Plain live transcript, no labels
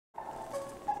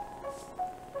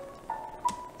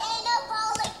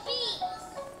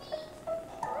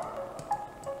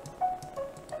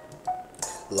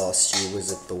Lost you,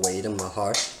 was it the weight of my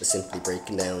heart? Or simply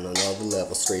breaking down on all the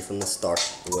levels straight from the start?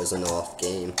 It was an off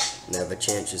game, never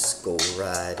chance, just go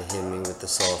right. Hit me with the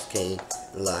soft cane,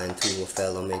 lying to a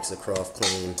fellow makes a croft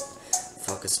claim.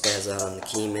 Fuck a spaz out on the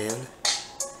key, man.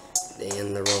 They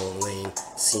in the wrong lane.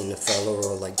 Seen a fellow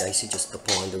roll like dicey just to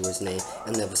ponder his name.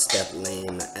 I never step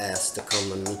lame, I asked to come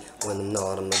with me when I'm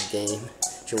not on the game.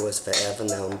 She was forever,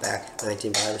 now I'm back.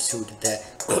 19 virus, who did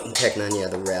that? Tech 9, yeah,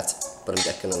 the rats. But I'm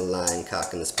decking a line,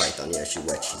 cocking this python, yeah, she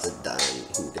wet, she's a dime.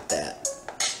 Who did that?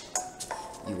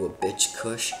 You a bitch,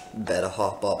 Kush? Better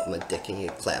hop off my dick and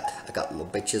get clapped. I got more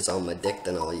bitches on my dick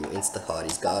than all you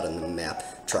insta-hotties got on the map.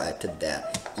 Try to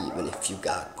that, even if you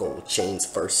got gold chains.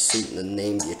 First suit in the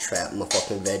name of your trap. My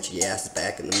fucking veggie ass is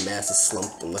back in the masses,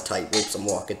 slumped on my tight ropes. I'm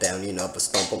walking down, you know, but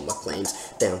stump on my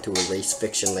claims. Down to erase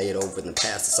fiction, laid over in the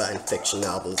past. The science fiction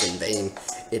novels in vain.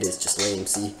 It is just lame,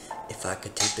 see? If I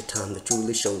could take the time to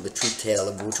truly show the true tale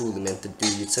of what truly meant to do,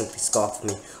 you'd simply scoff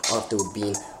me off to a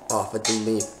bean. Off a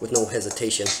lean with no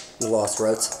hesitation. No lost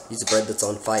routes. Use the bread that's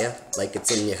on fire like it's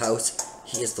in your house.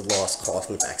 Here's the lost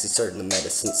coffin, facts he's certain the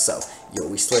medicine so. Yo,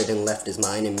 he slid and left his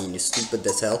mind. I mean, you're stupid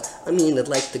as hell. I mean, I'd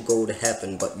like to go to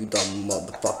heaven, but you dumb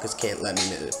motherfuckers can't let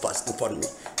me fuss in front of me.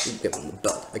 You give them a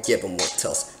belt, I give them what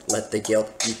else. Let the guilt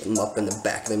eat them up in the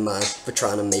back of their mind for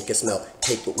trying to make us melt.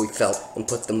 Take what we felt and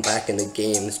put them back in the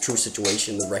game. This true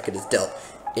situation, the record is dealt.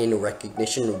 Ain't no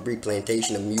recognition or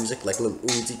replantation of music like Lil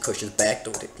Uzi Kush's back.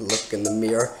 Don't take a look in the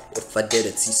mirror. If I did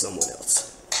it, see someone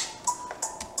else.